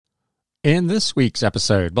In this week's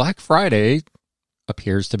episode, Black Friday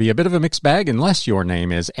appears to be a bit of a mixed bag unless your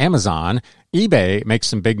name is Amazon. eBay makes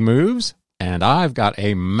some big moves, and I've got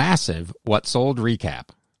a massive What Sold recap.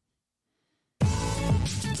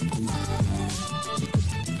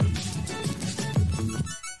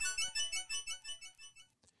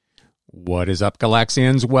 What is up,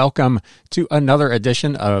 Galaxians? Welcome to another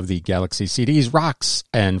edition of the Galaxy CDs, Rocks,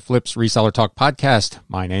 and Flips Reseller Talk podcast.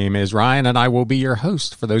 My name is Ryan, and I will be your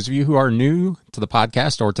host. For those of you who are new to the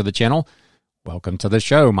podcast or to the channel, welcome to the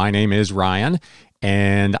show. My name is Ryan,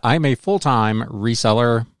 and I'm a full-time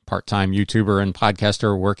reseller, part-time YouTuber, and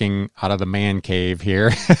podcaster working out of the man cave here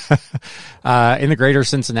in the greater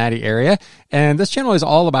Cincinnati area. And this channel is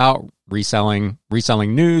all about reselling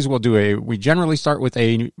news. We generally start with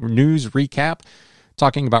a news recap,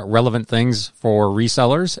 talking about relevant things for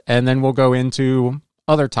resellers, and then we'll go into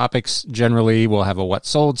other topics. Generally, we'll have a What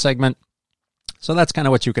Sold segment. So that's kind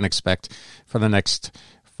of what you can expect for the next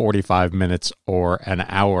 45 minutes or an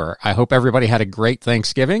hour. I hope everybody had a great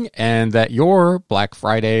Thanksgiving and that your Black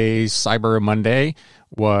Friday, Cyber Monday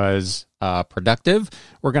was productive.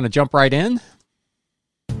 We're going to jump right in.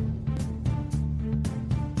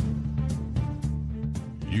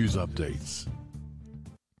 News updates.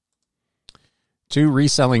 To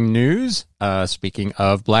reselling news. Speaking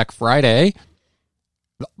of Black Friday,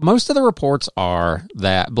 most of the reports are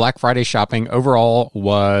that Black Friday shopping overall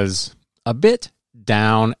was a bit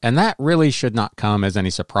down, and that really should not come as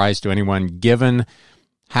any surprise to anyone, given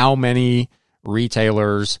how many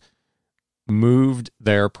retailers moved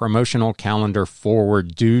their promotional calendar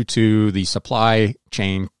forward due to the supply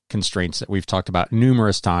chain constraints that we've talked about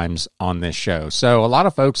numerous times on this show. So a lot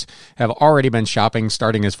of folks have already been shopping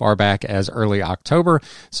starting as far back as early October.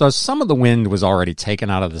 So some of the wind was already taken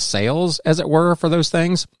out of the sails, as it were, for those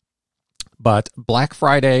things. But Black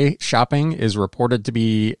Friday shopping is reported to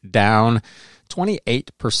be down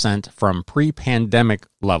 28% from pre-pandemic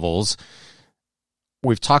levels.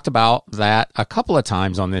 We've talked about that a couple of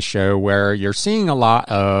times on this show, where you're seeing a lot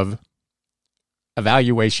of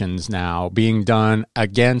evaluations now being done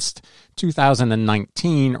against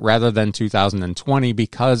 2019 rather than 2020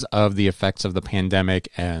 because of the effects of the pandemic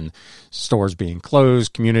and stores being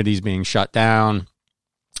closed, communities being shut down,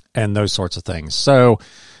 and those sorts of things. So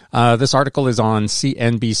this article is on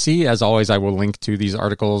CNBC. As always, I will link to these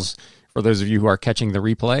articles for those of you who are catching the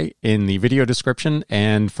replay in the video description,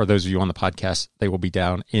 and for those of you on the podcast, they will be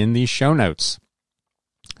down in the show notes.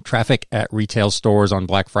 Traffic at retail stores on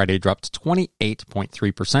Black Friday dropped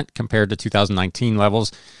 28.3% compared to 2019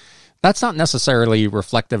 levels. That's not necessarily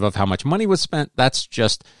reflective of how much money was spent. That's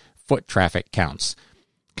just foot traffic counts.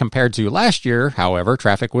 Compared to last year, however,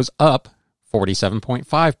 traffic was up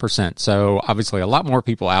 47.5%. So obviously a lot more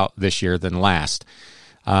people out this year than last.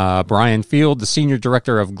 Brian Field, the Senior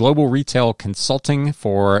Director of Global Retail Consulting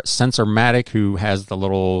for Sensormatic, who has the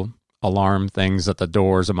little alarm things at the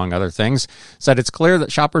doors, among other things, said it's clear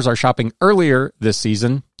that shoppers are shopping earlier this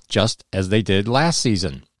season, just as they did last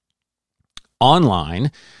season.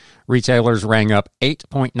 Online, retailers rang up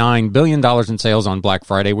 $8.9 billion in sales on Black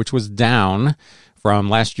Friday, which was down from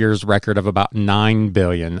last year's record of about $9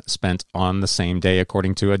 billion spent on the same day,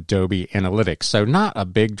 according to Adobe Analytics. So not a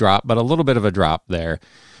big drop, but a little bit of a drop there.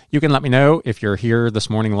 You can let me know if you're here this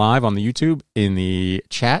morning live on the YouTube in the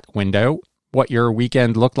chat window what your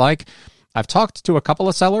weekend looked like. I've talked to a couple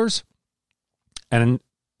of sellers, and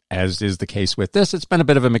as is the case with this, it's been a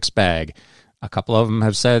bit of a mixed bag. A couple of them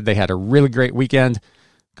have said they had a really great weekend.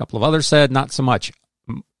 A couple of others said not so much.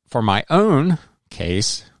 For my own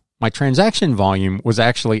case, my transaction volume was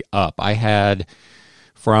actually up. I had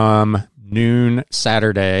from noon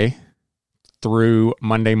Saturday through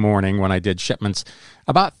Monday morning, when I did shipments,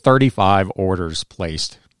 about 35 orders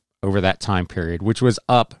placed over that time period, which was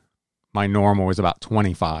up. My normal was about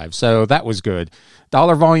 25. So that was good.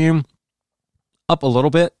 Dollar volume up a little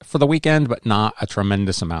bit for the weekend, but not a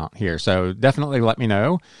tremendous amount here. So definitely let me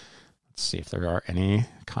know. Let's see if there are any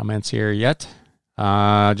comments here yet.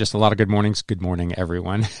 Just a lot of good mornings. Good morning,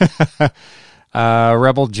 everyone.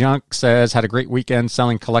 Rebel Junk says, had a great weekend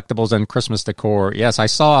selling collectibles and Christmas decor. Yes, I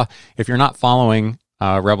saw, if you're not following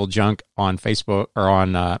Rebel Junk on Facebook or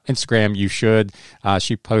on Instagram, you should.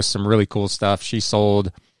 She posts some really cool stuff. She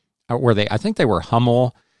sold, I think they were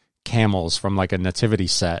Hummel camels from like a nativity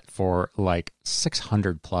set for like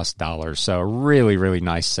 $600+. So really, really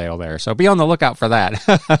nice sale there. So be on the lookout for that.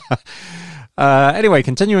 Anyway,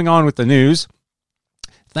 continuing on with the news.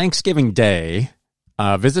 Thanksgiving Day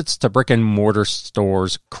Visits to brick and mortar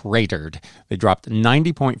stores cratered. They dropped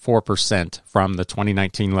 90.4% from the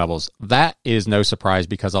 2019 levels. That is no surprise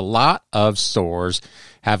because a lot of stores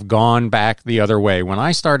have gone back the other way. When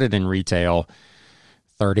I started in retail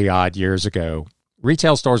 30 odd years ago,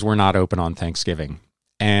 retail stores were not open on Thanksgiving.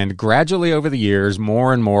 And gradually over the years,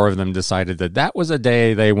 more and more of them decided that that was a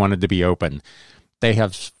day they wanted to be open. They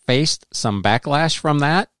have faced some backlash from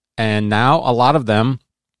that, and now a lot of them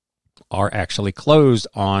are actually closed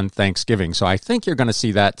on Thanksgiving. So I think you're going to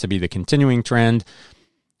see that to be the continuing trend.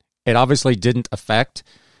 It obviously didn't affect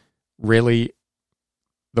really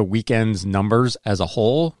the weekend's numbers as a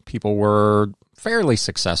whole. People were fairly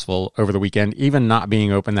successful over the weekend, even not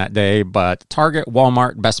being open that day. But Target,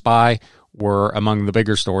 Walmart, Best Buy were among the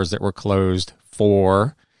bigger stores that were closed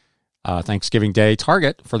for Thanksgiving Day.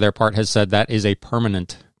 Target, for their part, has said that is a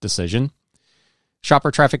permanent decision.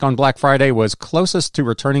 Shopper traffic on Black Friday was closest to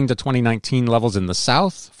returning to 2019 levels in the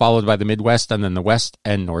South, followed by the Midwest and then the West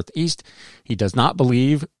and Northeast. He does not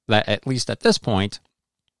believe that, at least at this point,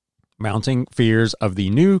 mounting fears of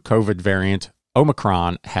the new COVID variant,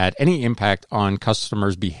 Omicron, had any impact on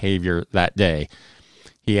customers' behavior that day.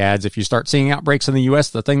 He adds, if you start seeing outbreaks in the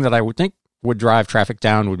U.S., the thing that I would think would drive traffic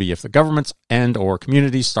down would be if the governments and or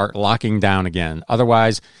communities start locking down again.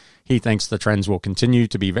 Otherwise, he thinks the trends will continue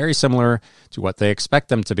to be very similar to what they expect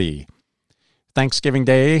them to be. Thanksgiving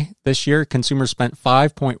Day this year, consumers spent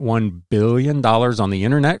 $5.1 billion on the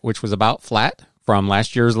internet, which was about flat from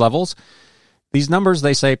last year's levels. These numbers,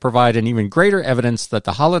 they say, provide an even greater evidence that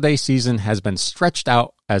the holiday season has been stretched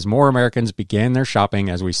out as more Americans began their shopping,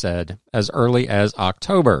 as we said, as early as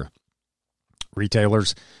October.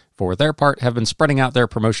 Retailers, for their part, have been spreading out their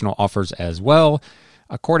promotional offers as well.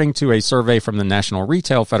 According to a survey from the National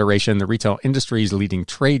Retail Federation, the retail industry's leading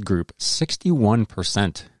trade group,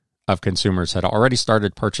 61% of consumers had already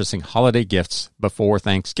started purchasing holiday gifts before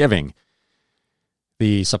Thanksgiving.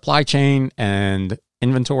 The supply chain and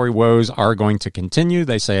inventory woes are going to continue.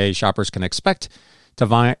 They say shoppers can expect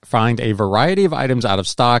to find a variety of items out of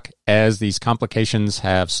stock as these complications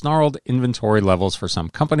have snarled inventory levels for some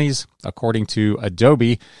companies. According to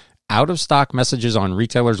Adobe, out-of-stock messages on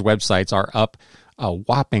retailers' websites are up a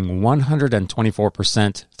whopping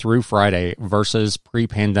 124% through Friday versus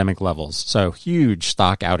pre-pandemic levels. So huge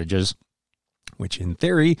stock outages, which in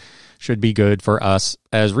theory should be good for us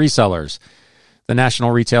as resellers. The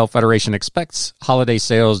National Retail Federation expects holiday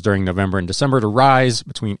sales during November and December to rise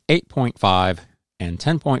between 8.5 and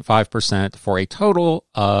 10.5% for a total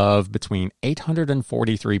of between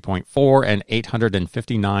 $843.4 and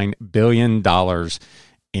 $859 billion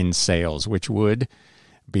in sales, which would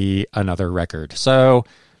be another record. So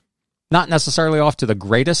not necessarily off to the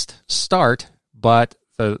greatest start, but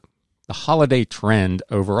the holiday trend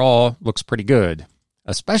overall looks pretty good,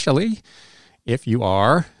 especially if you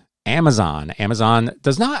are Amazon. Amazon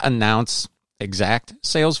does not announce exact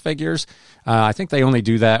sales figures. I think they only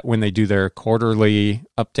do that when they do their quarterly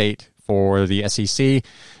update for the SEC,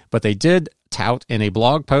 but they did tout in a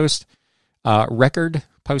blog post record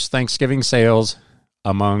post-Thanksgiving sales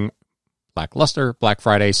among lackluster Black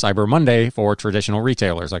Friday, Cyber Monday for traditional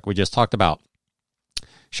retailers, like we just talked about.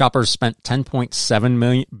 Shoppers spent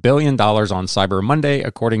 $10.7 billion on Cyber Monday,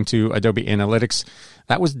 according to Adobe Analytics.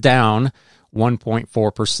 That was down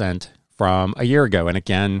 1.4% from a year ago. And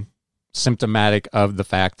again, symptomatic of the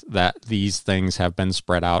fact that these things have been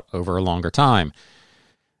spread out over a longer time.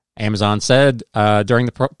 Amazon said during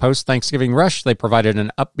the post-Thanksgiving rush, they provided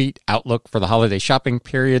an upbeat outlook for the holiday shopping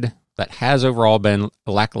period that has overall been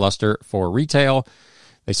lackluster for retail.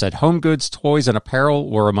 They said home goods, toys, and apparel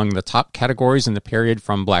were among the top categories in the period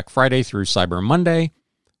from Black Friday through Cyber Monday.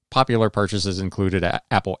 Popular purchases included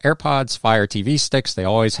Apple AirPods, Fire TV sticks. They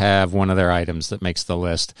always have one of their items that makes the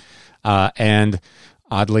list. And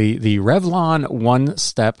oddly, the Revlon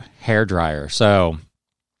One-Step hairdryer. So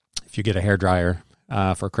if you get a hairdryer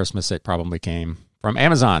for Christmas, it probably came from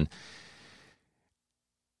Amazon.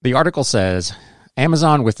 The article says,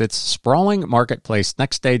 Amazon, with its sprawling marketplace,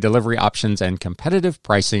 next-day delivery options, and competitive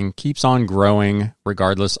pricing, keeps on growing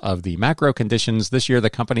regardless of the macro conditions. This year, the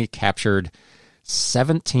company captured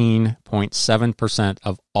 17.7%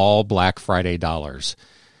 of all Black Friday dollars,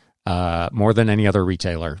 more than any other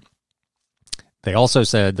retailer. They also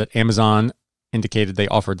said that Amazon indicated they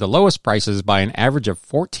offered the lowest prices by an average of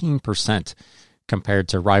 14% compared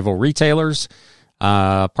to rival retailers,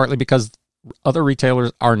 partly because other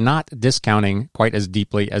retailers are not discounting quite as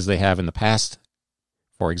deeply as they have in the past.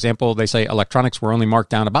 For example, they say electronics were only marked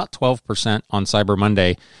down about 12% on Cyber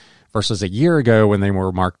Monday versus a year ago when they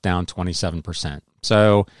were marked down 27%.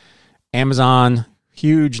 So Amazon,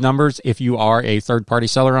 Huge numbers. If you are a third-party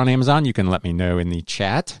seller on Amazon, you can let me know in the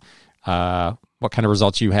chat what kind of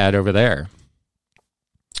results you had over there.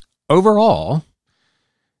 Overall,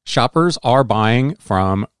 shoppers are buying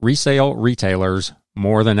from resale retailers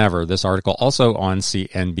more than ever. This article also on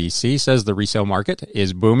CNBC says the resale market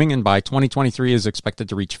is booming and by 2023 is expected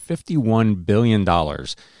to reach $51 billion.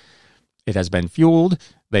 It has been fueled,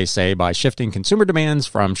 they say, by shifting consumer demands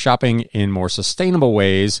from shopping in more sustainable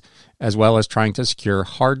ways, as well as trying to secure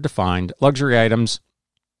hard-to-find luxury items.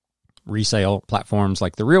 Resale platforms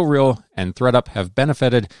like The RealReal and ThredUp have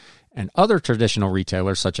benefited, and other traditional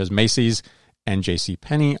retailers such as Macy's and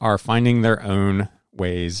JCPenney are finding their own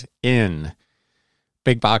ways in.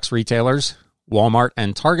 Big box retailers, Walmart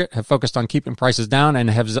and Target, have focused on keeping prices down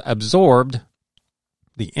and have absorbed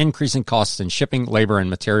the increasing costs in shipping, labor, and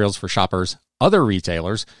materials for shoppers. Other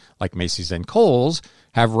retailers, like Macy's and Kohl's,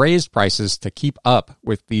 have raised prices to keep up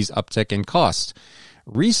with these uptick in costs.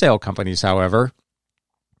 Resale companies, however,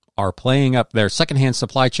 are playing up their secondhand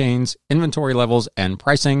supply chains, inventory levels, and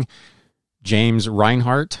pricing. James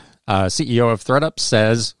Reinhart, CEO of ThredUp,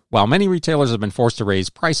 says, while many retailers have been forced to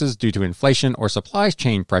raise prices due to inflation or supply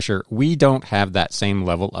chain pressure, we don't have that same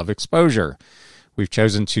level of exposure. We've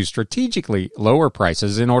chosen to strategically lower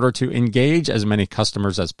prices in order to engage as many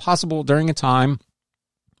customers as possible during a time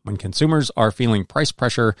when consumers are feeling price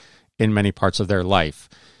pressure in many parts of their life.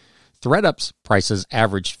 ThredUp's prices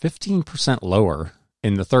averaged 15% lower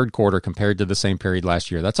in the third quarter compared to the same period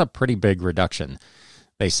last year. That's a pretty big reduction.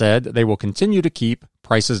 They said they will continue to keep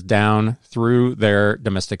prices down through their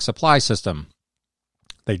domestic supply system.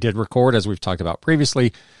 They did record, as we've talked about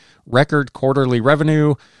previously, record quarterly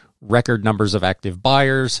revenue, record numbers of active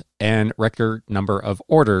buyers, and record number of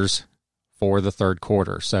orders for the third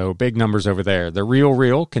quarter. So big numbers over there. The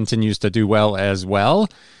RealReal continues to do well as well.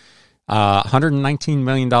 $119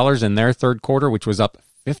 million in their third quarter, which was up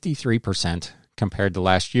 53% compared to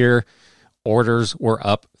last year. Orders were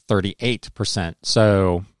up 38%.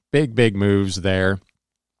 So big moves there.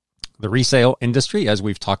 The resale industry, as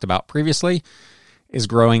we've talked about previously, is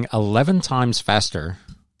growing 11 times faster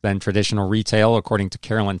than traditional retail, according to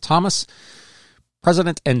Carolyn Thomas,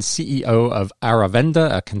 president and CEO of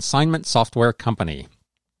Aravenda, a consignment software company.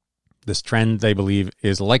 This trend, they believe,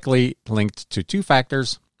 is likely linked to two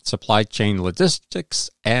factors: supply chain logistics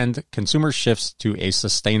and consumer shifts to a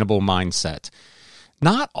sustainable mindset.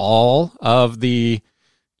 Not all of the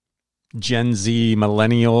Gen Z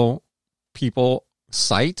millennial people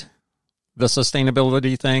cite the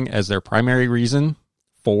sustainability thing as their primary reason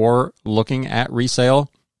for looking at resale.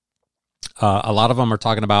 A lot of them are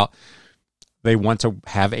talking about they want to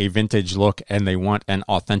have a vintage look and they want an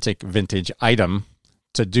authentic vintage item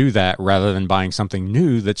to do that rather than buying something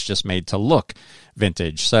new that's just made to look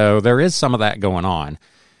vintage. So there is some of that going on.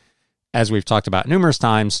 As we've talked about numerous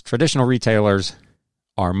times, traditional retailers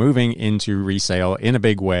are moving into resale in a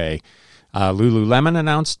big way. Lululemon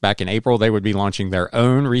announced back in April they would be launching their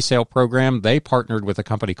own resale program. They partnered with a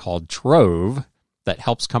company called Trove that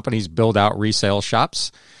helps companies build out resale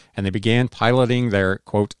shops, and they began piloting their,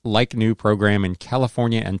 quote, like new program in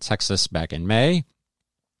California and Texas back in May.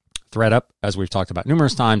 ThredUp, as we've talked about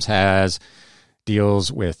numerous times, has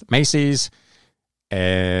deals with Macy's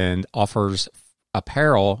and offers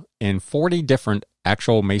apparel in 40 different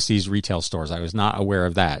actual Macy's retail stores. I was not aware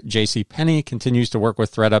of that. JCPenney continues to work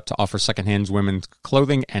with ThredUp to offer secondhand women's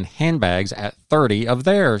clothing and handbags at 30 of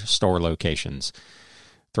their store locations.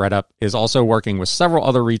 ThredUp is also working with several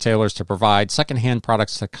other retailers to provide secondhand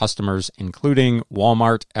products to customers, including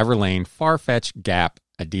Walmart, Everlane, Farfetch, Gap,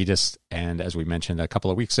 Adidas, and as we mentioned a couple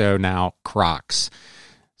of weeks ago now, Crocs.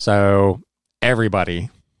 So everybody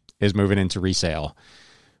is moving into resale.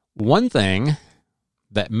 One thing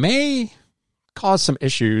that may cause some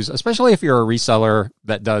issues, especially if you're a reseller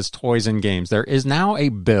that does toys and games, there is now a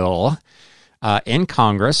bill in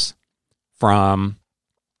Congress from,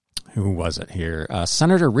 who was it here?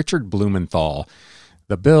 Senator Richard Blumenthal.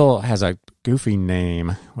 The bill has a goofy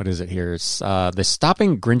name. What is it here? It's the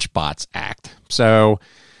Stopping Grinch Bots Act. So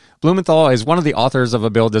Blumenthal is one of the authors of a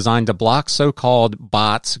bill designed to block so-called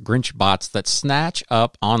bots, Grinch bots, that snatch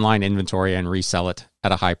up online inventory and resell it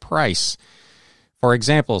at a high price. For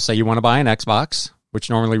example, say you want to buy an Xbox, which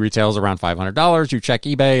normally retails around $500. You check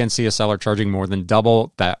eBay and see a seller charging more than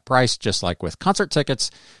double that price. Just like with concert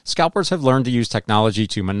tickets, scalpers have learned to use technology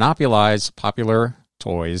to monopolize popular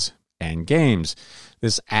toys and games.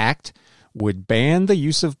 This act would ban the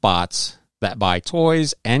use of bots that buy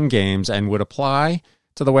toys and games and would apply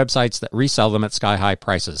to the websites that resell them at sky-high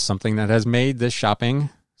prices, something that has made this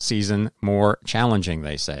shopping season more challenging,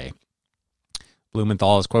 they say.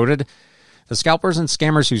 Blumenthal is quoted, The scalpers and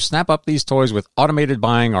scammers who snap up these toys with automated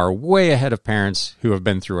buying are way ahead of parents who have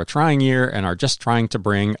been through a trying year and are just trying to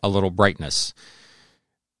bring a little brightness.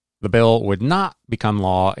 The bill would not become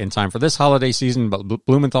law in time for this holiday season, but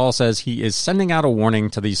Blumenthal says he is sending out a warning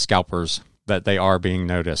to these scalpers that they are being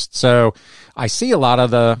noticed. So I see a lot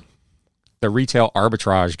of the retail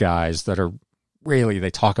arbitrage guys that are really,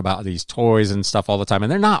 they talk about these toys and stuff all the time,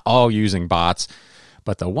 and they're not all using bots,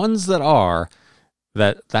 but the ones that are,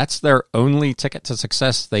 that's their only ticket to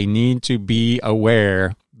success. They need to be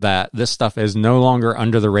aware that this stuff is no longer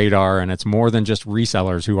under the radar, and it's more than just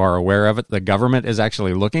resellers who are aware of it. The government is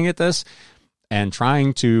actually looking at this and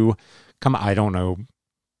trying to I don't know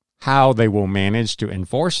how they will manage to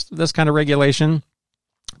enforce this kind of regulation,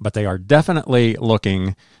 but they are definitely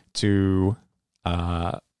looking to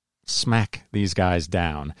smack these guys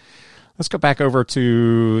down. Let's go back over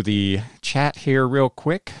to the chat here real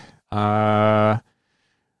quick.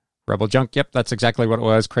 Rebel Junk, yep, that's exactly what it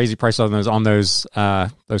was. Crazy price on those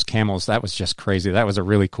camels. That was just crazy. That was a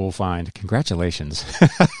really cool find. Congratulations.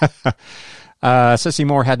 Sissy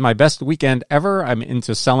Moore had my best weekend ever. I'm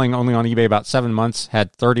into selling only on eBay about 7 months.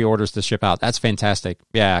 Had 30 orders to ship out. That's fantastic.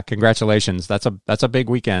 Yeah, congratulations. That's a big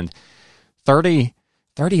weekend. 30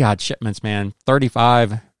 odd shipments, man.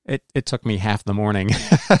 35. It took me half the morning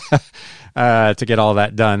to get all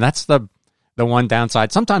that done. That's the one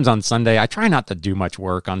downside. Sometimes on Sunday, I try not to do much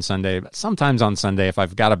work on Sunday, but sometimes on Sunday, if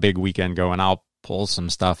I've got a big weekend going, I'll pull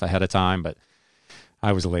some stuff ahead of time, but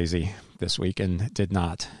I was lazy this week and did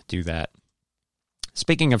not do that.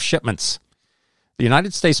 Speaking of shipments, the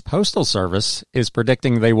United States Postal Service is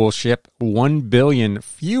predicting they will ship 1 billion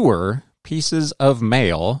fewer pieces of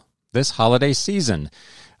mail this holiday season.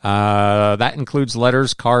 That includes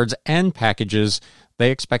letters, cards, and packages. They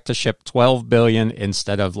expect to ship 12 billion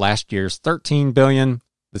instead of last year's 13 billion.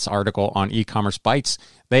 This article on E-Commerce Bytes,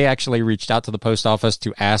 they actually reached out to the post office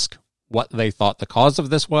to ask what they thought the cause of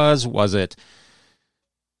this was. Was it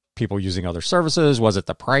people using other services? Was it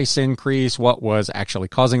the price increase? What was actually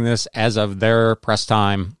causing this? As of their press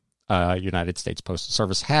time, United States Postal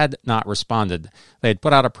Service had not responded. They had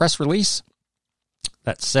put out a press release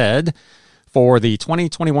that said, for the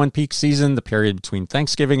 2021 peak season, the period between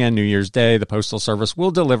Thanksgiving and New Year's Day, the Postal Service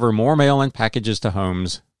will deliver more mail and packages to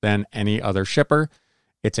homes than any other shipper.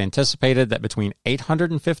 It's anticipated that between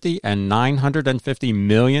 850 and 950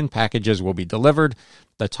 million packages will be delivered.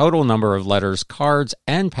 The total number of letters, cards,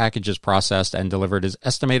 and packages processed and delivered is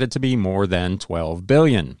estimated to be more than 12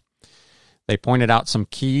 billion. They pointed out some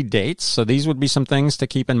key dates, so these would be some things to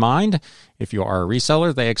keep in mind. If you are a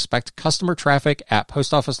reseller, they expect customer traffic at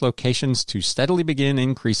post office locations to steadily begin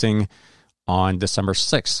increasing on December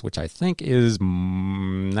 6th, which I think is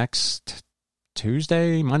next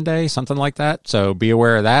Tuesday, Monday, something like that. So be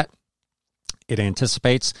aware of that. It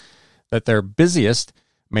anticipates that their busiest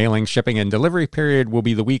mailing, shipping, and delivery period will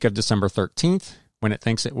be the week of December 13th, when it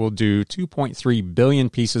thinks it will do 2.3 billion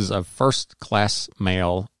pieces of first-class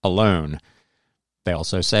mail alone. They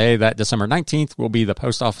also say that December 19th will be the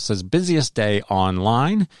post office's busiest day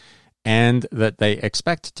online, and that they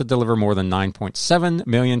expect to deliver more than 9.7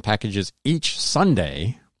 million packages each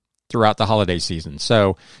Sunday throughout the holiday season.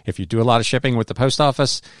 So if you do a lot of shipping with the post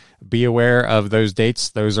office, be aware of those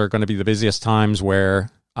dates. Those are going to be the busiest times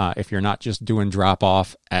where if you're not just doing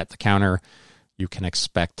drop-off at the counter, you can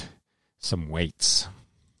expect some waits.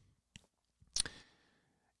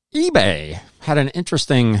 eBay had an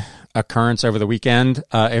interesting occurrence over the weekend.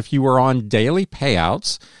 If you were on daily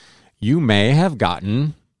payouts, you may have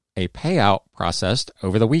gotten a payout processed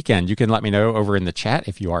over the weekend. You can let me know over in the chat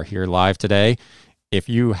if you are here live today. If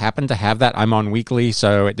you happen to have that, I'm on weekly,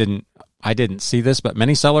 so I didn't see this, but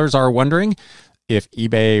many sellers are wondering if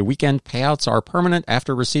eBay weekend payouts are permanent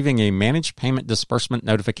after receiving a managed payment disbursement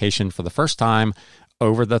notification for the first time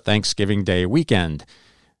over the Thanksgiving Day weekend.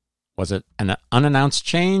 Was it an unannounced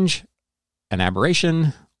change, an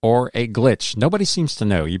aberration, or a glitch? Nobody seems to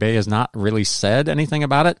know. eBay has not really said anything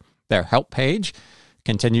about it. Their help page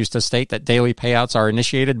continues to state that daily payouts are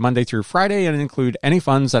initiated Monday through Friday and include any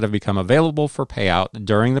funds that have become available for payout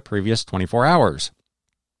during the previous 24 hours.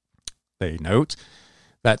 They note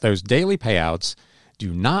that those daily payouts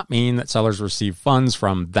do not mean that sellers receive funds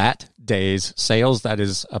from that day's sales. That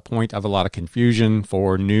is a point of a lot of confusion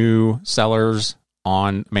for new sellers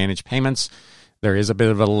on managed payments. There is a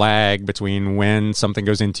bit of a lag between when something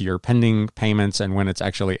goes into your pending payments and when it's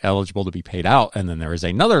actually eligible to be paid out. And then there is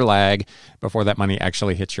another lag before that money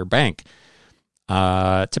actually hits your bank.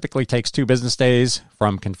 Typically takes 2 business days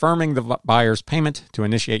from confirming the buyer's payment to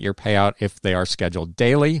initiate your payout if they are scheduled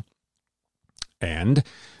daily. And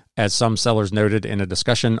as some sellers noted in a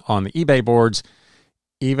discussion on the eBay boards,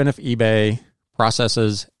 even if eBay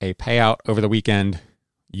processes a payout over the weekend,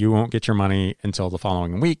 you won't get your money until the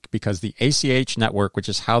following week because the ACH network, which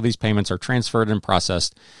is how these payments are transferred and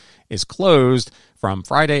processed, is closed from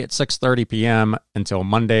Friday at 6:30 p.m. until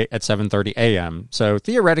Monday at 7:30 a.m. So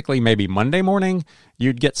theoretically, maybe Monday morning,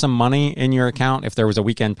 you'd get some money in your account if there was a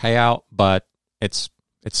weekend payout, but it's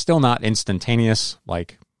still not instantaneous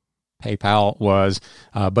like PayPal was,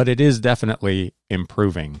 but it is definitely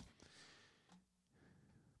improving.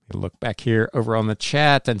 Look back here over on the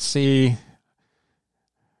chat and see.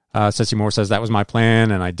 Ceci Moore says, that was my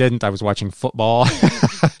plan, and I didn't. I was watching football.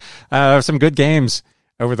 Some good games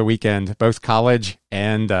over the weekend, both college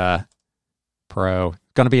and pro.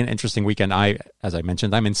 Going to be an interesting weekend. As I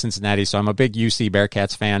mentioned, I'm in Cincinnati, so I'm a big UC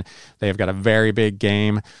Bearcats fan. They have got a very big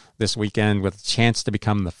game this weekend with a chance to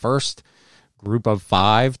become the first Group of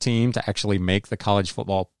 5 team to actually make the college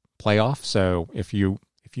football playoff. So if you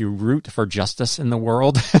root for justice in the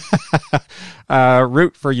world,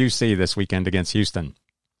 root for UC this weekend against Houston.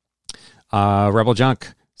 Rebel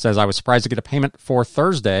Junk says, I was surprised to get a payment for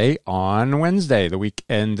Thursday on Wednesday. The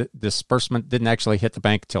weekend disbursement didn't actually hit the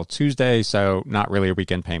bank till Tuesday, so not really a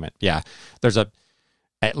weekend payment. Yeah, there's at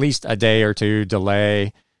least a day or two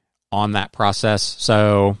delay on that process.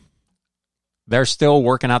 So they're still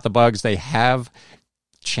working out the bugs. They have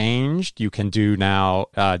changed. You can do now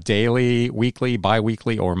daily, weekly,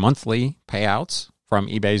 bi-weekly, or monthly payouts from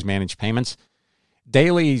eBay's managed payments.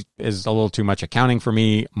 Daily is a little too much accounting for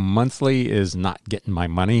me. Monthly is not getting my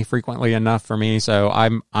money frequently enough for me, so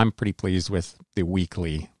I'm pretty pleased with the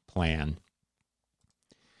weekly plan.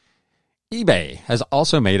 eBay has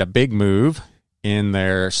also made a big move in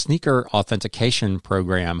their sneaker authentication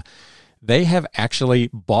program. They have actually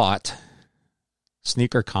bought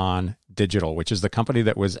SneakerCon Digital, which is the company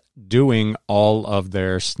that was doing all of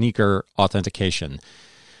their sneaker authentication.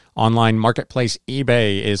 Online marketplace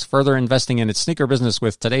eBay is further investing in its sneaker business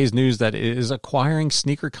with today's news that it is acquiring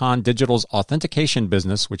SneakerCon Digital's authentication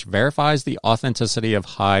business, which verifies the authenticity of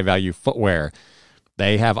high-value footwear.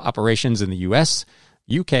 They have operations in the U.S.,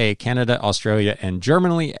 UK, Canada, Australia, and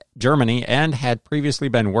Germany, and had previously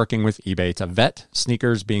been working with eBay to vet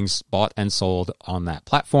sneakers being bought and sold on that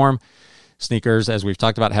platform. Sneakers, as we've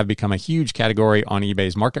talked about, have become a huge category on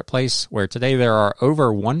eBay's marketplace, where today there are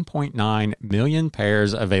over 1.9 million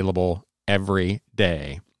pairs available every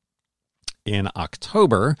day. In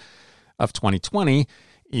October of 2020,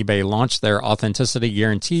 eBay launched their Authenticity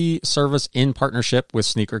Guarantee service in partnership with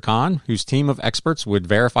SneakerCon, whose team of experts would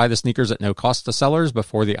verify the sneakers at no cost to sellers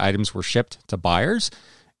before the items were shipped to buyers.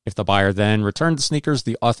 If the buyer then returned the sneakers,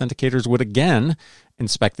 the authenticators would again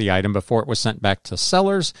inspect the item before it was sent back to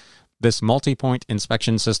sellers. This multi-point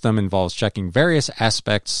inspection system involves checking various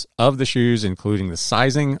aspects of the shoes, including the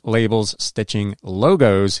sizing, labels, stitching,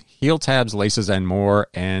 logos, heel tabs, laces, and more,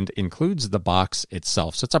 and includes the box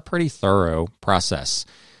itself. So it's a pretty thorough process.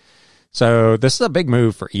 So this is a big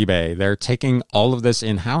move for eBay. They're taking all of this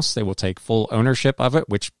in-house. They will take full ownership of it,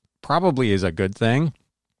 which probably is a good thing.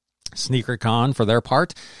 SneakerCon, for their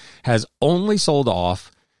part, has only sold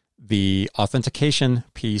off the authentication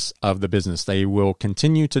piece of the business. They will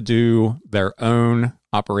continue to do their own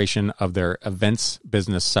operation of their events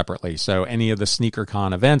business separately. So any of the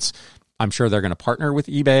SneakerCon events, I'm sure they're going to partner with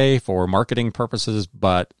eBay for marketing purposes,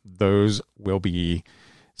 but those will be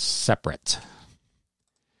separate.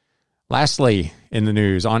 Lastly, in the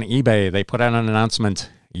news, on eBay, they put out an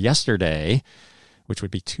announcement yesterday, which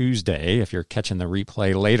would be Tuesday if you're catching the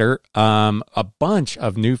replay later, a bunch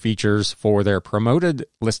of new features for their Promoted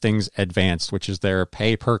Listings Advanced, which is their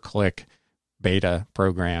pay-per-click beta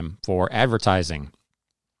program for advertising.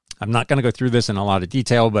 I'm not going to go through this in a lot of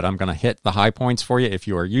detail, but I'm going to hit the high points for you if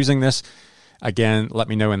you are using this. Again, let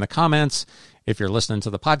me know in the comments. If you're listening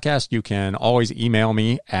to the podcast, you can always email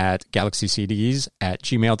me at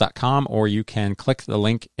galaxycds@gmail.com, or you can click the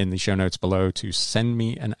link in the show notes below to send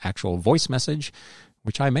me an actual voice message,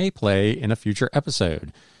 which I may play in a future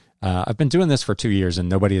episode. I've been doing this for 2 years, and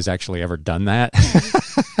nobody has actually ever done that.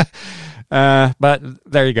 But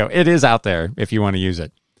there you go. It is out there if you want to use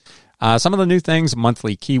it. Some of the new things,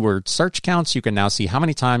 monthly keyword search counts. You can now see how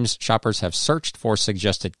many times shoppers have searched for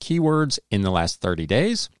suggested keywords in the last 30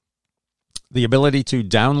 days. The ability to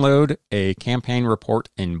download a campaign report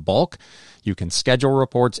in bulk. You can schedule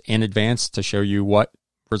reports in advance to show you what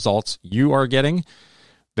results you are getting.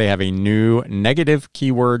 They have a new negative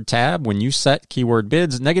keyword tab. When you set keyword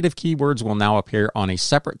bids, negative keywords will now appear on a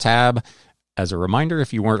separate tab. As a reminder,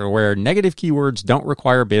 if you weren't aware, negative keywords don't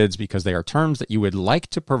require bids because they are terms that you would like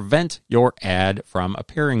to prevent your ad from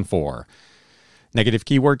appearing for. Negative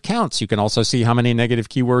keyword counts. You can also see how many negative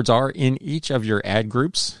keywords are in each of your ad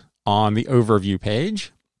groups on the overview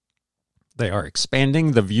page. They are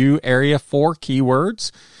expanding the view area for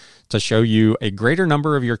keywords to show you a greater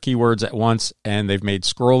number of your keywords at once, and they've made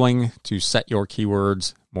scrolling to set your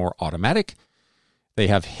keywords more automatic. They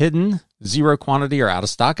have hidden zero quantity or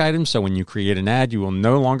out-of-stock items, so when you create an ad, you will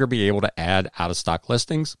no longer be able to add out-of-stock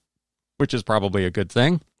listings, which is probably a good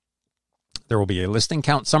thing. There will be a listing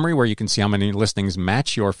count summary where you can see how many listings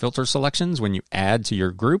match your filter selections when you add to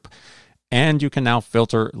your group, and you can now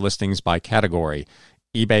filter listings by category,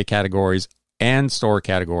 eBay categories and store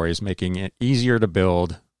categories, making it easier to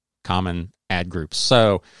build common ad groups.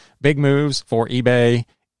 So big moves for eBay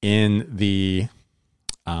in the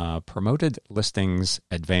promoted listings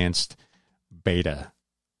advanced beta.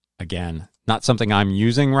 Again, not something I'm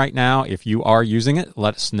using right now. If you are using it,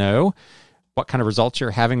 let us know what kind of results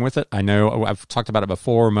you're having with it. I know I've talked about it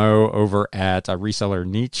before. Mo over at Reseller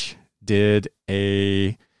Niche did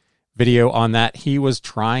a video on that. He was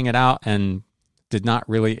trying it out and did not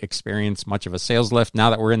really experience much of a sales lift. Now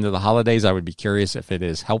that we're into the holidays, I would be curious if it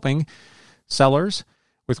is helping sellers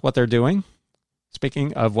with what they're doing.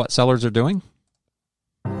 Speaking of what sellers are doing,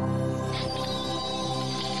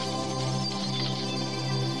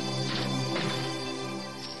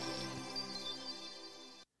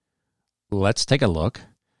 let's take a look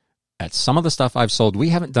at some of the stuff I've sold. We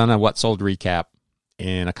haven't done a What Sold recap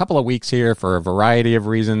in a couple of weeks here for a variety of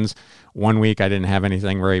reasons. One week I didn't have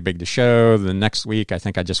anything very big to show. The next week I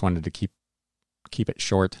think I just wanted to keep it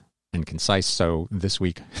short and concise. So this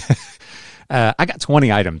week I got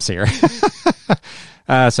 20 items here.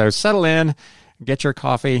 So settle in, get your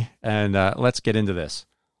coffee, and let's get into this.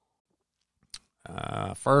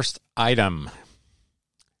 First item,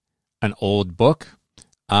 an old book.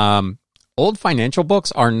 Old financial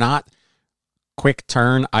books are not quick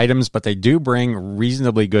turn items, but they do bring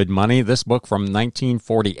reasonably good money. This book from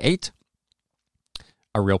 1948,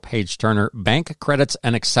 a real page turner, Bank Credits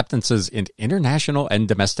and Acceptances in International and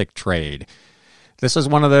Domestic Trade. This is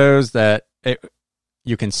one of those that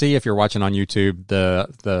you can see if you're watching on YouTube.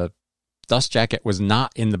 The dust jacket was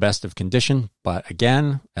not in the best of condition, but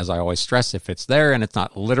again, as I always stress, if it's there and it's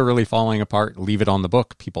not literally falling apart, leave it on the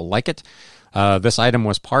book. People like it. This item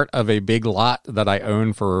was part of a big lot that I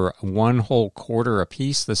own for one whole quarter a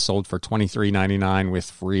piece. This sold for $23.99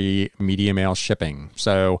 with free media mail shipping.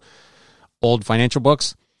 So old financial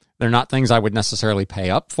books, they're not things I would necessarily pay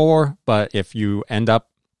up for, but if you end up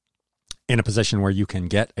in a position where you can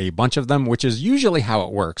get a bunch of them, which is usually how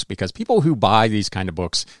it works, because people who buy these kind of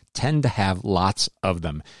books tend to have lots of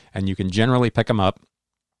them, and you can generally pick them up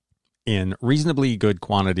in reasonably good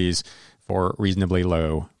quantities for reasonably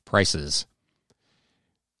low prices.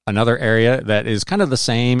 Another area that is kind of the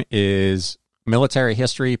same is military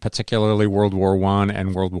history, particularly World War I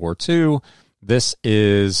and World War II. This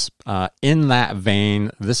is in that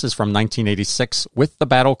vein. This is from 1986 with the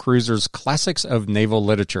Battle Cruisers Classics of Naval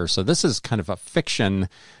Literature. So this is kind of a fiction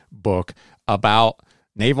book about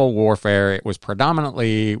naval warfare. It was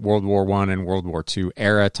predominantly World War I and World War II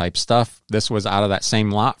era type stuff. This was out of that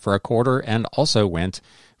same lot for a quarter and also went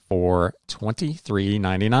for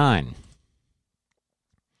 $23.99.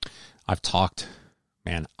 I've talked,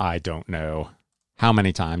 I don't know how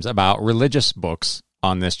many times about religious books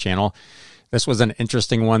on this channel. This was an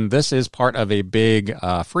interesting one. This is part of a big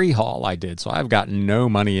free haul I did, so I've got no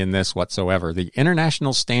money in this whatsoever. The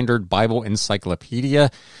International Standard Bible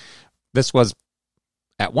Encyclopedia. This was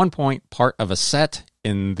at one point part of a set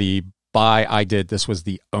in the buy I did. This was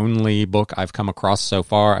the only book I've come across so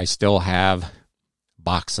far. I still have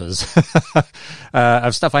boxes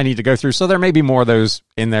of stuff I need to go through. So there may be more of those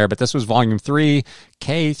in there, but this was volume 3,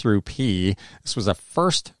 K through P. This was a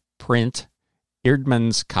first print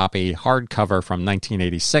Eerdmans copy hardcover from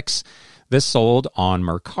 1986. This sold on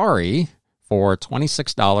Mercari for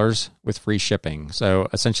 $26 with free shipping. So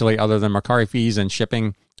essentially, other than Mercari fees and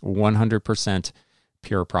shipping, 100%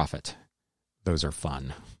 pure profit. Those are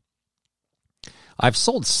fun. I've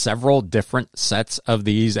sold several different sets of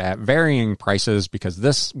these at varying prices because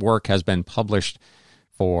this work has been published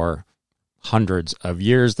for hundreds of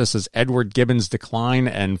years. This is Edward Gibbon's Decline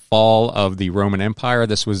and Fall of the Roman Empire.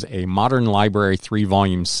 This was a Modern Library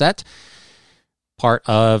 3-volume set, part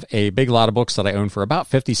of a big lot of books that I own for about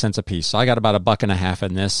 50 cents a piece. So I got about $1.50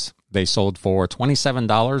 in this. They sold for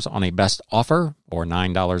 $27 on a best offer, or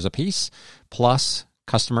 $9 a piece, plus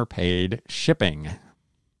customer paid shipping.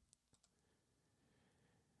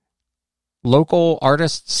 Local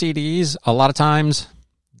artist CDs, a lot of times,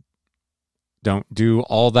 don't do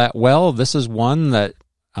all that well. This is one that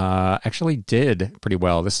actually did pretty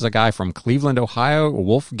well. This is a guy from Cleveland, Ohio,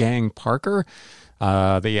 Wolfgang Parker.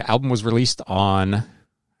 The album was released on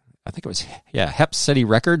I think it was, Hep City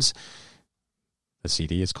Records. The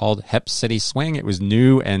CD is called Hep City Swing. It was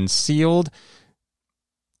new and sealed.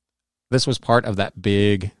 This was part of that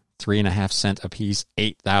big 3.5 cent a piece,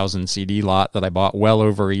 8,000 CD lot that I bought well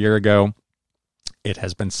over a year ago. It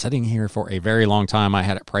has been sitting here for a very long time. I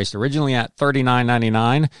had it priced originally at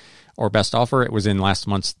 $39.99 or best offer. It was in last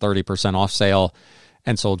month's 30% off sale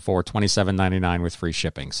and sold for $27.99 with free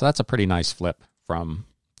shipping. So that's a pretty nice flip from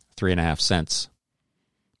 3.5 cents.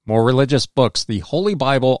 More religious books. The Holy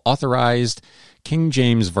Bible Authorized King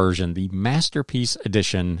James Version, the Masterpiece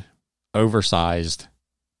Edition, oversized,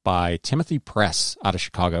 by Timothy Press out of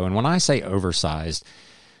Chicago. And when I say oversized,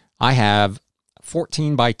 I have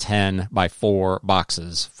 14 by 10 by 4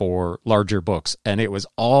 boxes for larger books, and it was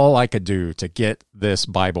all I could do to get this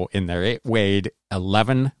Bible in there. It weighed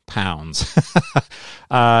 11 pounds.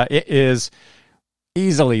 It is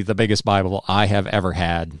easily the biggest Bible I have ever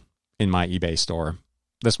had in my eBay store.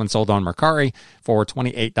 This one sold on Mercari for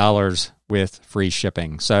 $28 with free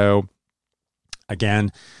shipping. So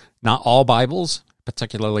again, not all Bibles,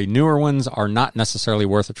 particularly newer ones, are not necessarily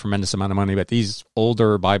worth a tremendous amount of money, but these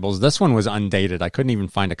older Bibles, this one was undated. I couldn't even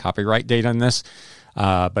find a copyright date on this,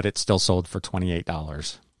 but it still sold for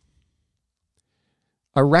 $28.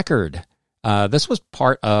 A record. This was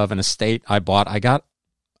part of an estate I bought. I got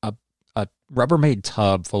a Rubbermaid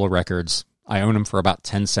tub full of records. I own them for about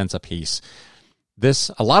 10 cents a piece.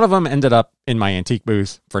 A lot of them ended up in my antique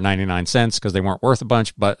booth for 99 cents because they weren't worth a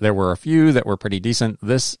bunch, but there were a few that were pretty decent.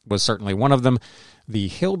 This was certainly one of them. The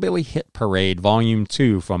Hillbilly Hit Parade Volume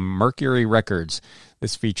 2 from Mercury Records.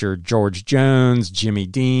 This featured George Jones, Jimmy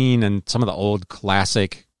Dean, and some of the old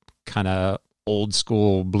classic kind of old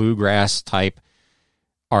school bluegrass type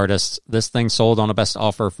artists. This thing sold on a best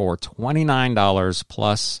offer for $29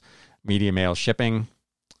 plus media mail shipping.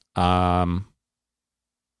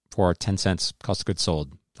 For 10 cents cost of goods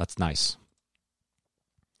sold. That's nice.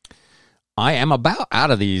 I am about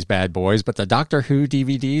out of these bad boys, but the Doctor Who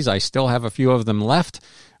DVDs, I still have a few of them left.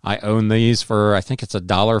 I own these for, I think it's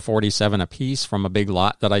 $1.47 a piece from a big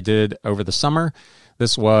lot that I did over the summer.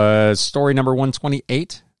 This was story number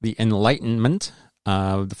 128, The Enlightenment,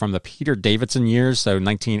 from the Peter Davidson years, so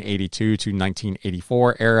 1982 to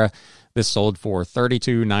 1984 era. This sold for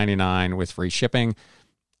 $32.99 with free shipping.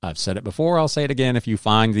 I've said it before, I'll say it again. If you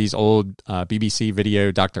find these old BBC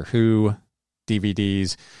Video Doctor Who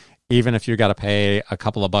DVDs, even if you got to pay a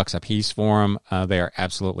couple of bucks a piece for them, they are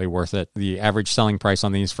absolutely worth it. The average selling price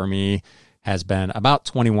on these for me has been about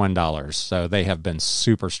 $21, so they have been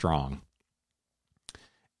super strong.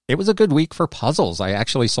 It was a good week for puzzles. I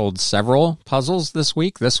actually sold several puzzles this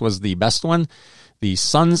week. This was the best one. The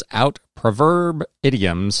Sun's Out Proverb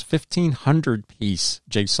Idioms 1,500-piece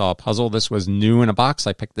jigsaw puzzle. This was new in a box.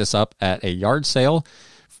 I picked this up at a yard sale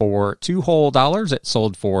for $2 whole. It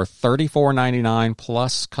sold for $34.99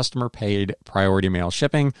 plus customer-paid priority mail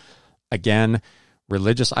shipping. Again,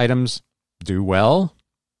 religious items do well.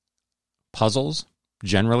 Puzzles,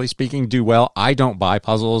 generally speaking, do well. I don't buy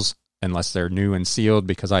puzzles unless they're new and sealed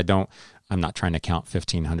because I'm not trying to count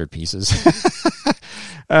 1,500 pieces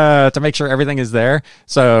to make sure everything is there.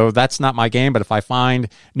 So that's not my game. But if I find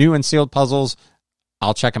new and sealed puzzles,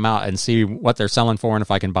 I'll check them out and see what they're selling for. And if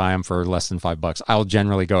I can buy them for less than $5, I'll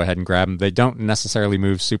generally go ahead and grab them. They don't necessarily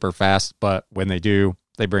move super fast, but when they do,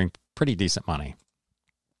 they bring pretty decent money.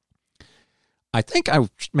 I think I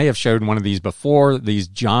may have showed one of these before, these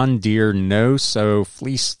John Deere No-Sew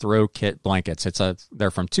Fleece Throw Kit blankets. They're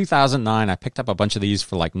from 2009. I picked up a bunch of these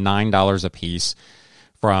for like $9 a piece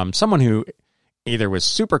from someone who either was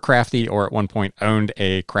super crafty or at one point owned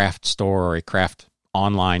a craft store or a craft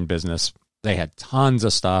online business. They had tons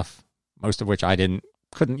of stuff, most of which I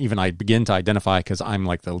couldn't even begin to identify because I'm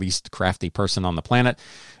like the least crafty person on the planet.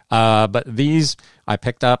 But these I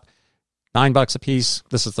picked up. $9 a piece.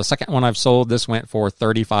 This is the second one I've sold. This went for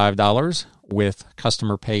 $35 with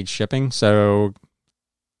customer paid shipping. So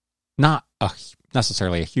not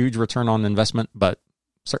necessarily a huge return on investment, but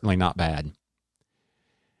certainly not bad.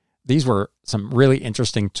 These were some really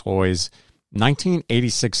interesting toys.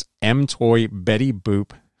 1986 M-Toy Betty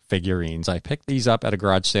Boop figurines. I picked these up at a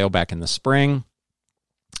garage sale back in the spring.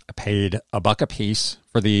 I paid $1 a piece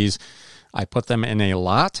for these. I put them in a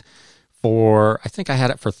lot. I think I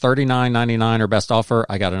had it for $39.99 or best offer.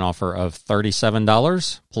 I got an offer of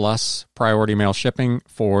 $37 plus priority mail shipping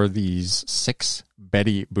for these 6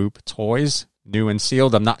 Betty Boop toys, new and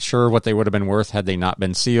sealed. I'm not sure what they would have been worth had they not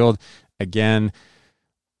been sealed. Again,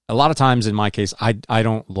 a lot of times in my case, I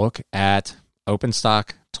don't look at open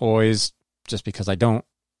stock toys just because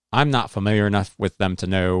I'm not familiar enough with them to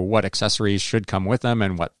know what accessories should come with them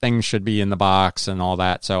and what things should be in the box and all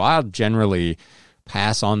that. So I'll generally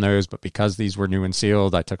pass on those, but because these were new and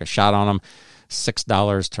sealed, I took a shot on them.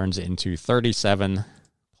 $6 turns into $37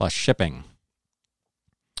 plus shipping.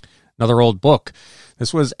 Another old book.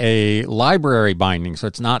 This was a library binding, so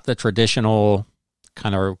it's not the traditional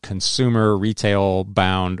kind of consumer retail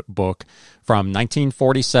bound book. From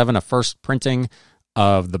 1947, a first printing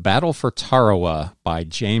of The Battle for Tarawa by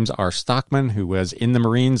James R. Stockman, who was in the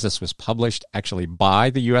Marines. This was published actually by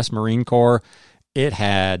the U.S. Marine Corps.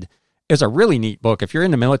 It's a really neat book. If you're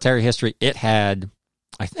into military history, it had,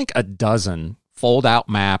 I think, a dozen fold-out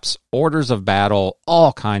maps, orders of battle,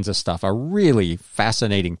 all kinds of stuff. A really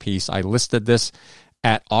fascinating piece. I listed this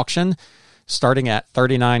at auction, starting at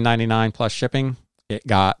 $39.99 plus shipping. It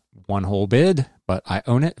got one whole bid, but I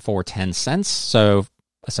own it for 10 cents. So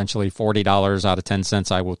essentially $40 out of 10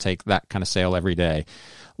 cents. I will take that kind of sale every day.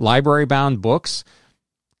 Library-bound books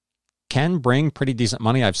can bring pretty decent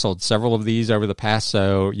money. I've sold several of these over the past,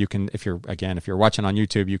 so you can, if you're watching on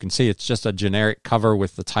YouTube, you can see it's just a generic cover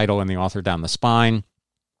with the title and the author down the spine.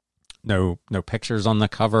 No pictures on the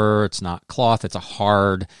cover. It's not cloth. It's a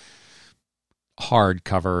hard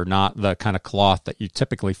cover, not the kind of cloth that you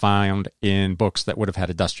typically find in books that would have had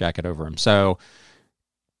a dust jacket over them. So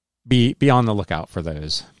be on the lookout for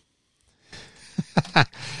those.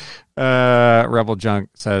 Rebel Junk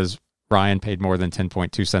says, Ryan paid more than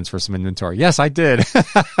 10.2 cents for some inventory. Yes, I did.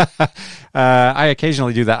 I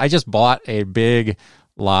occasionally do that. I just bought a big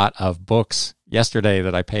lot of books yesterday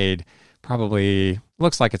that I paid probably,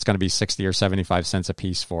 looks like it's going to be 60 or 75 cents a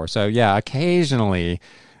piece for. So yeah, occasionally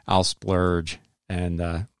I'll splurge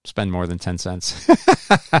and spend more than 10 cents.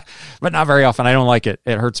 But not very often. I don't like it.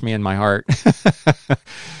 It hurts me in my heart.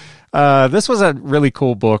 This was a really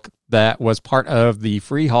cool book that was part of the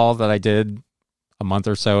free haul that I did a month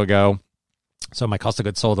or so ago. So my cost of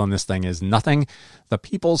goods sold on this thing is nothing. The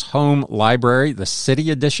People's Home Library, the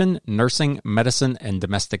City Edition, Nursing, Medicine, and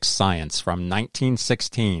Domestic Science from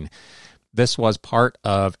 1916. This was part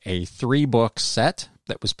of a 3-book set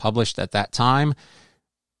that was published at that time.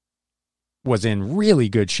 Was in really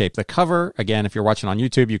good shape. The cover, again, if you're watching on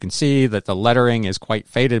YouTube, you can see that the lettering is quite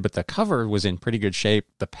faded, but the cover was in pretty good shape.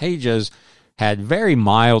 The pages had very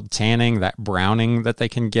mild tanning, that browning that they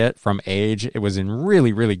can get from age. It was in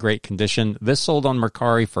really, really great condition. This sold on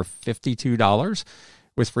Mercari for $52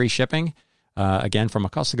 with free shipping. Again, from a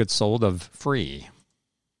cost of goods sold of free.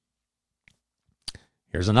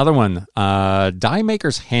 Here's another one. Die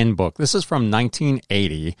Maker's Handbook. This is from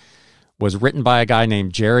 1980. Was written by a guy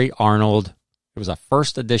named Jerry Arnold. It was a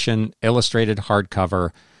first edition illustrated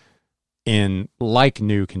hardcover in like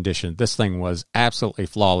new condition. This thing was absolutely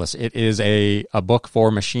flawless. It is a book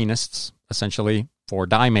for machinists, essentially, for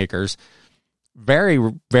die makers. Very,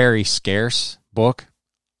 very scarce book.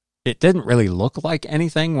 It didn't really look like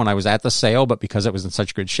anything when I was at the sale, but because it was in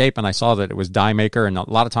such good shape and I saw that it was Die Maker, and a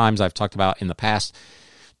lot of times I've talked about in the past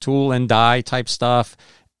tool and die type stuff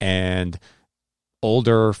and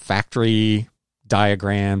older factory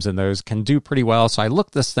diagrams, and those can do pretty well. So I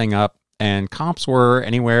looked this thing up, and comps were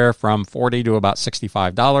anywhere from $40 to about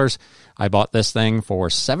 $65. I bought this thing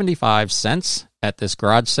for 75 cents at this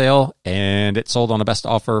garage sale, and it sold on a best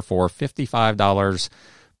offer for $55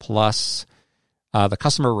 plus. The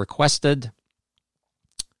customer requested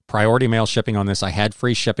priority mail shipping on this. I had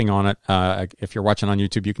free shipping on it. If you're watching on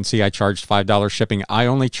YouTube, you can see I charged $5 shipping. I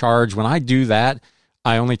only charge, when I do that,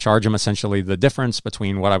 I only charge them essentially the difference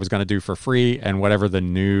between what I was going to do for free and whatever the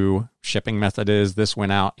new shipping method is. This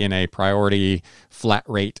went out in a priority flat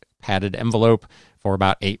rate padded envelope for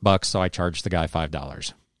about $8, so I charged the guy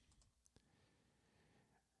 $5.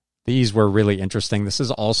 These were really interesting. This is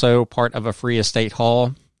also part of a free estate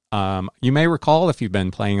haul. You may recall, if you've been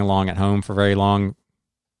playing along at home for very long,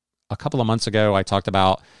 a couple of months ago, I talked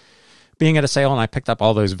about being at a sale and I picked up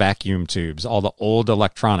all those vacuum tubes, all the old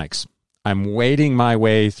electronics. I'm wading my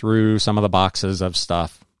way through some of the boxes of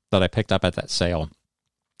stuff that I picked up at that sale.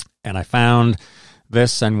 And I found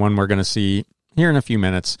this and one we're going to see here in a few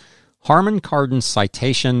minutes. Harman Kardon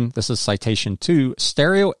Citation. This is Citation 2,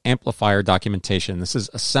 Stereo Amplifier Documentation. This is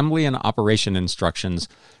assembly and operation instructions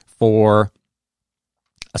for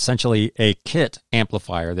essentially a kit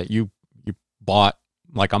amplifier that you bought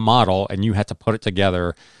like a model and you had to put it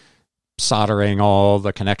together, soldering all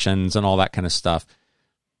the connections and all that kind of stuff.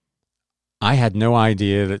 I had no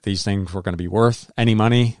idea that these things were going to be worth any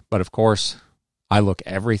money, but of course, I look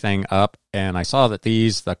everything up, and I saw that the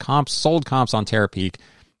sold comps on Terapeak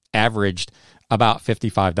averaged about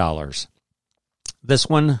 $55. This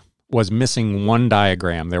one was missing one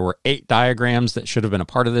diagram. There were 8 diagrams that should have been a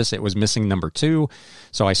part of this. It was missing number 2,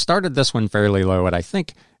 so I started this one fairly low at, I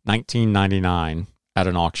think, $19.99 at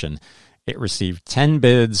an auction. It received 10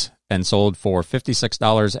 bids and sold for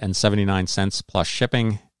 $56.79 plus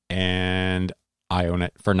shipping, and I own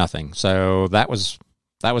it for nothing. So that was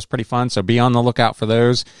pretty fun. So be on the lookout for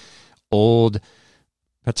those old,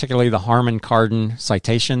 particularly the Harman Kardon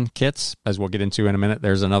citation kits, as we'll get into in a minute.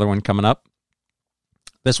 There's another one coming up.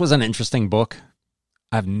 This was an interesting book.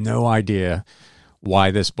 I have no idea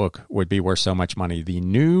why this book would be worth so much money. The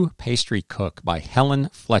New Pastry Cook by Helen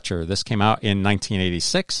Fletcher. This came out in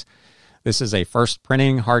 1986. This is a first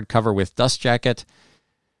printing hardcover with dust jacket.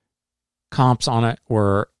 Comps on it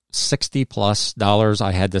were $60+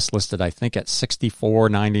 I had this listed, I think, at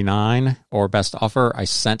 $64.99 or best offer. I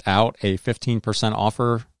sent out a 15%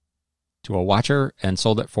 offer to a watcher and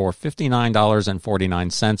sold it for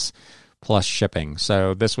 $59.49 plus shipping.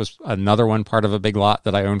 So this was another one, part of a big lot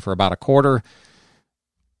that I owned for about a quarter.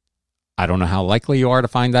 I don't know how likely you are to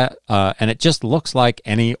find that. And it just looks like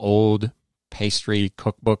any old pastry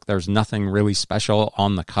cookbook. There's nothing really special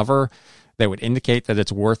on the cover that would indicate that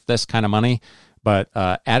it's worth this kind of money. But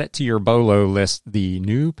add it to your BOLO list, The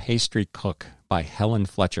New Pastry Cook by Helen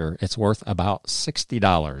Fletcher. It's worth about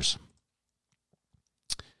 $60.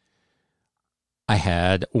 I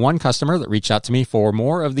had one customer that reached out to me for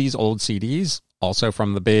more of these old CDs, also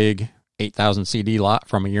from the big 8,000 CD lot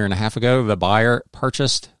from a year and a half ago. The buyer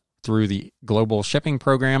purchased through the global shipping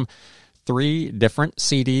program 3 different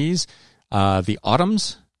CDs. The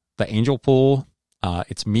Autumns, The Angel Pool,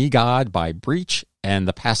 It's Me God by Breach, and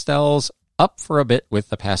The Pastels, up for a bit with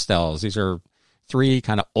The Pastels. These are 3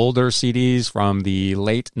 kind of older CDs from the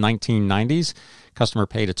late 1990s. Customer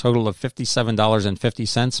paid a total of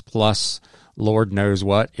 $57.50 plus Lord knows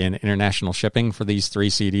what in international shipping for these 3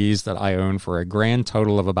 CDs that I own for a grand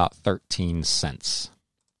total of about 13 cents.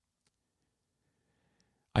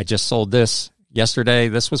 I just sold this yesterday.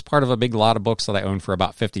 This was part of a big lot of books that I owned for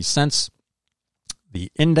about 50 cents.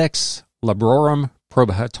 The Index Librorum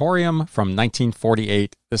Probatorium from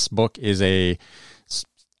 1948. This book is I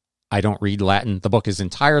don't read Latin. The book is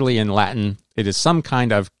entirely in Latin. It is some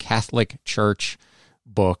kind of Catholic Church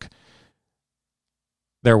book.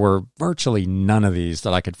 There were virtually none of these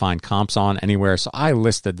that I could find comps on anywhere, so I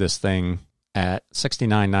listed this thing at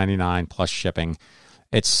 $69.99 plus shipping.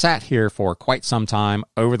 It's sat here for quite some time.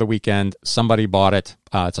 Over the weekend, somebody bought it.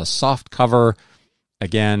 It's a soft cover.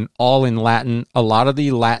 Again, all in Latin. A lot of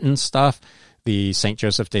the Latin stuff, the St.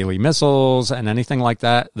 Joseph Daily Missals and anything like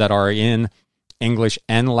that are in English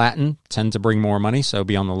and Latin, tend to bring more money, so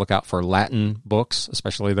be on the lookout for Latin books,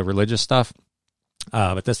 especially the religious stuff.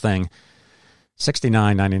 But this thing,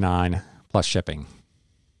 $69.99 plus shipping.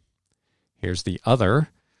 Here's the other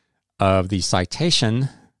of the citation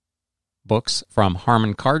books from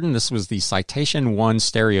Harman Kardon. This was the Citation 1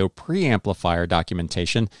 stereo preamplifier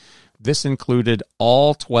documentation. This included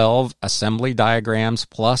all 12 assembly diagrams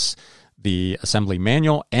plus the assembly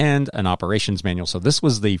manual and an operations manual. So this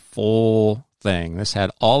was the full thing. This had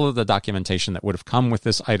all of the documentation that would have come with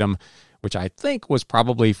this item, which I think was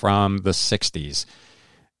probably from the 60s.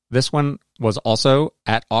 This one was also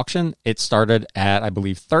at auction. It started at, I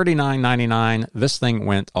believe, $39.99. This thing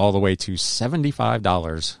went all the way to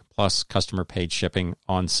 $75 plus customer paid shipping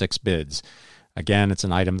on 6 bids. Again, it's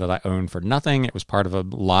an item that I own for nothing. It was part of a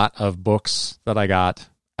lot of books that I got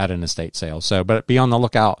at an estate sale. So, but be on the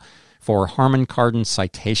lookout for Harman Kardon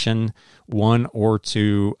Citation 1 or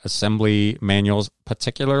 2 assembly manuals,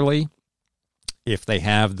 particularly if they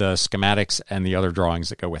have the schematics and the other drawings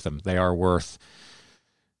that go with them. They are worth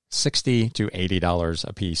 $60 to $80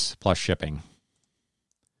 a piece plus shipping.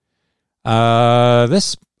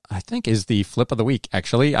 This, I think, is the flip of the week,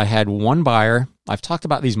 actually. I had one buyer. I've talked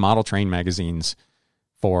about these model train magazines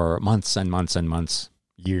for months and months and months,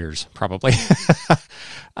 years probably.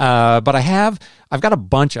 But I've got a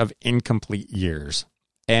bunch of incomplete years.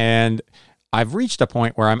 And I've reached a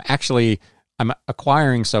point where I'm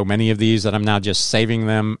acquiring so many of these that I'm now just saving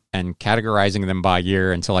them and categorizing them by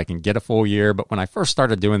year until I can get a full year. But when I first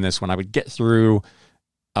started doing this, when I would get through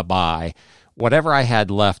a buy, whatever I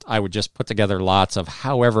had left, I would just put together lots of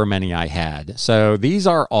however many I had. So these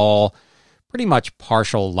are all pretty much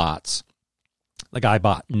partial lots. The guy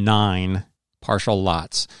bought 9 partial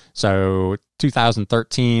lots. So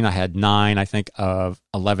 2013, I had 9, I think, of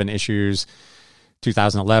 11 issues.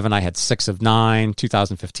 2011, I had 6 of 9.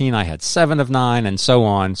 2015, I had 7 of 9, and so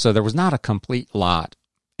on. So there was not a complete lot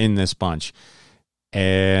in this bunch.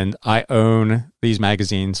 And I own these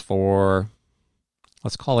magazines for,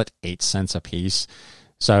 let's call it 8 cents a piece.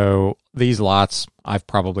 So these lots, I've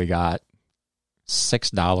probably got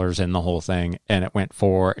 $6 in the whole thing, and it went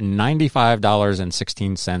for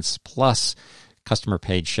 $95.16 plus customer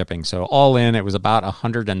paid shipping. So all in, it was about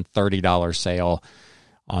 $130 sale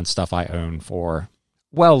on stuff I own for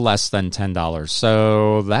well less than $10.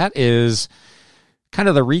 So that is kind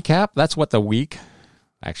of the recap. That's what the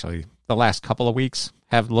last couple of weeks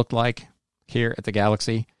have looked like here at the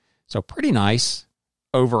Galaxy. So pretty nice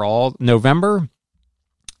overall. November,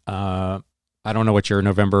 I don't know what your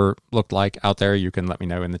November looked like out there. You can let me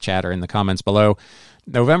know in the chat or in the comments below.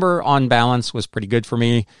 November on balance was pretty good for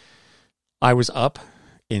me. I was up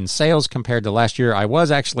in sales compared to last year. I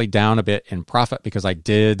was actually down a bit in profit because I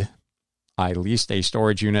leased a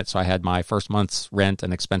storage unit, so I had my first month's rent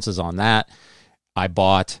and expenses on that. I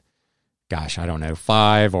bought,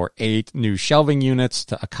 5 or 8 new shelving units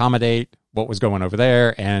to accommodate what was going over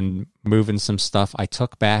there and moving some stuff. I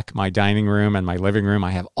took back my dining room and my living room.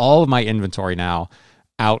 I have all of my inventory now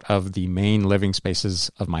out of the main living spaces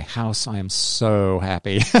of my house. I am so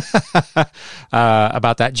happy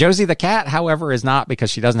about that. Josie the cat, however, is not,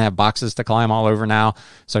 because she doesn't have boxes to climb all over now.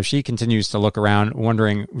 So she continues to look around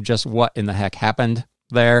wondering just what in the heck happened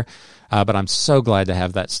there. But I'm so glad to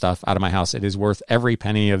have that stuff out of my house. It is worth every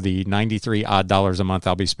penny of the $93 odd a month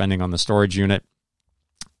I'll be spending on the storage unit.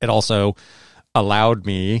 It also allowed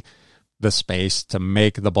me the space to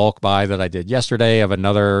make the bulk buy that I did yesterday of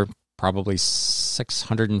another probably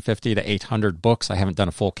 650 to 800 books. I haven't done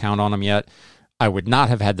a full count on them yet. I would not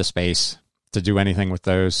have had the space to do anything with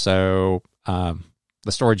those. So the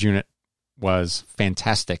storage unit was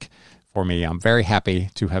fantastic for me. I'm very happy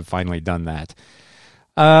to have finally done that.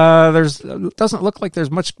 Doesn't look like there's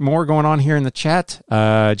much more going on here in the chat.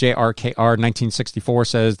 JRKR1964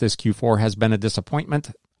 says this Q4 has been a disappointment.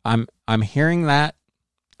 I'm hearing that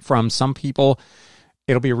from some people.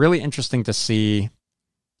 It'll be really interesting to see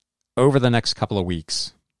over the next couple of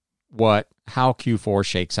weeks how Q4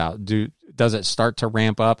 shakes out. Does it start to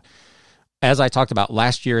ramp up? As I talked about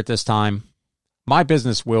last year at this time, my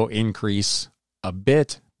business will increase a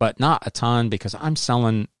bit, but not a ton, because I'm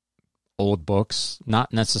selling old books,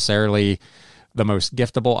 not necessarily the most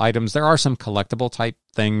giftable items. There are some collectible type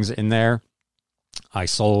things in there. I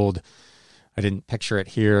didn't picture it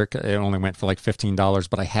here. It only went for like $15,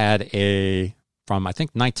 but I had from I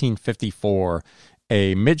think 1954,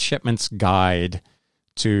 a midshipman's guide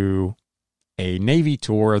to a Navy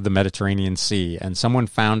tour of the Mediterranean Sea, and someone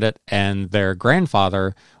found it, and their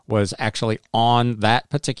grandfather was actually on that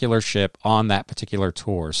particular ship on that particular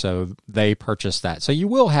tour, so they purchased that. So you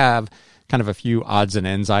will have kind of a few odds and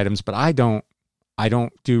ends items, but I don't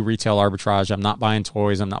do retail arbitrage. I'm not buying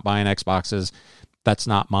toys. I'm not buying Xboxes. That's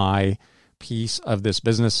not my piece of this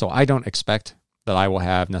business, so I don't expect that I will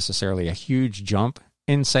have necessarily a huge jump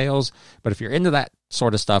in sales. But if you're into that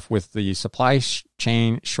sort of stuff with the supply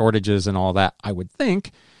chain shortages and all that, I would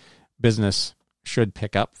think business should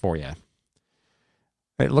pick up for you.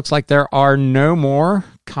 It looks like there are no more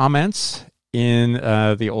comments in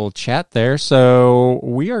the old chat there, so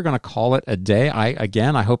we are going to call it a day.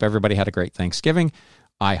 I hope everybody had a great Thanksgiving.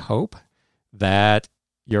 I hope that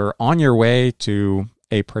you're on your way to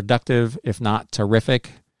a productive, if not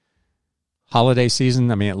terrific, holiday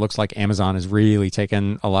season. I mean, it looks like Amazon is really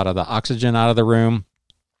taking a lot of the oxygen out of the room,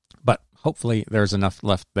 but hopefully there's enough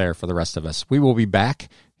left there for the rest of us. We will be back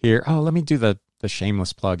here. Oh, let me do the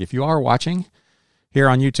shameless plug. If you are watching here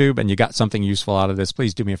on YouTube and you got something useful out of this,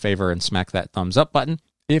 please do me a favor and smack that thumbs up button.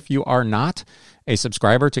 If you are not a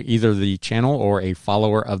subscriber to either the channel or a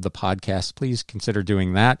follower of the podcast, please consider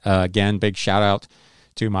doing that. Again, big shout out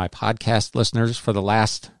to my podcast listeners for the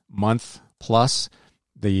last month plus.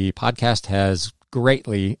 The podcast has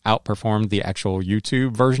greatly outperformed the actual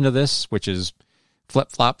YouTube version of this, which is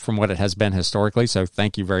flip-flop from what it has been historically. So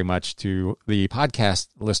thank you very much to the podcast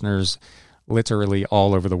listeners literally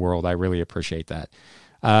all over the world. I really appreciate that.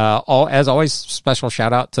 As always, special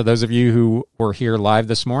shout out to those of you who were here live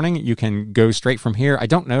this morning. You can go straight from here. I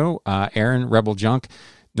don't know. Erin Rebel Junk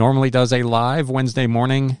normally does a live Wednesday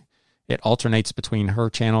morning. It alternates between her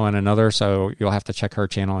channel and another, so you'll have to check her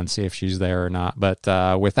channel and see if she's there or not.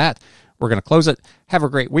 But with that, we're going to close it. Have a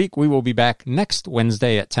great week. We will be back next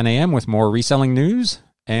Wednesday at 10 a.m. with more reselling news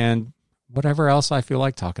and whatever else I feel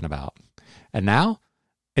like talking about. And now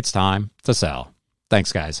it's time to sell.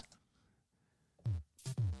 Thanks, guys.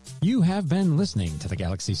 You have been listening to the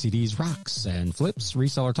Galaxy CDs Rocks and Flips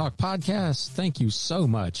Reseller Talk podcast. Thank you so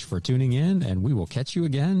much for tuning in, and we will catch you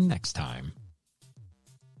again next time.